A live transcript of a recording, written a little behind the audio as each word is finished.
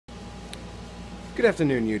Good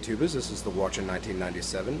afternoon, YouTubers. This is the Watcher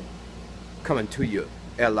 1997 coming to you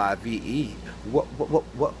live. What?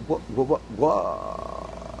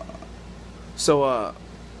 So,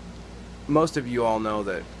 most of you all know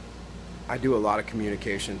that I do a lot of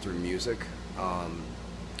communication through music.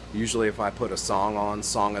 Usually, if I put a song on,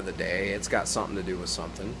 Song of the Day, it's got something to do with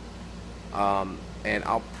something. And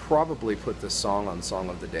I'll probably put this song on Song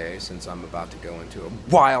of the Day since I'm about to go into a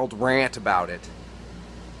wild rant about it.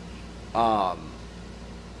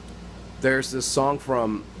 There's this song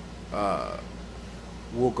from,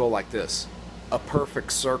 we'll go like this, A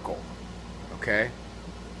Perfect Circle, okay?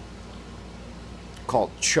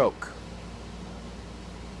 Called Choke.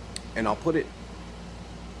 And I'll put it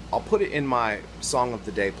in my Song of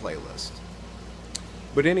the Day playlist.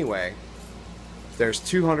 But anyway, there's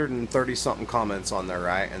 230 something comments on there,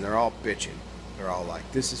 right? And they're all bitching. They're all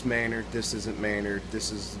like, this is Maynard, this isn't Maynard,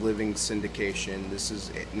 this is Living Syndication, this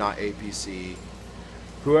is not APC.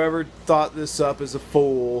 Whoever thought this up is a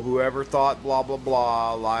fool. Whoever thought blah blah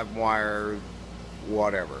blah, LiveWire,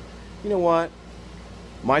 whatever. You know what?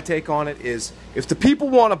 My take on it is, if the people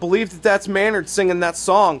want to believe that that's Maynard singing that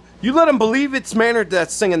song, you let them believe it's Maynard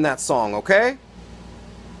that's singing that song, okay?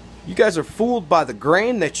 You guys are fooled by the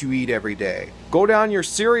grain that you eat every day. Go down your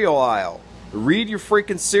cereal aisle. Read your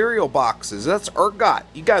freaking cereal boxes. That's ergot.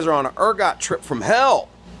 You guys are on an ergot trip from hell.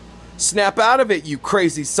 Snap out of it, you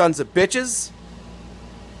crazy sons of bitches.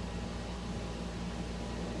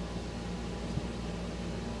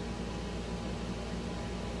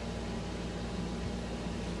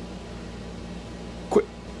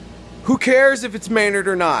 Who cares if it's Maynard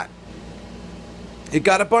or not? It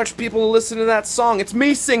got a bunch of people to listen to that song. It's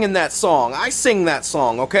me singing that song. I sing that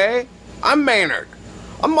song, okay? I'm Maynard.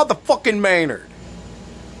 I'm motherfucking Maynard.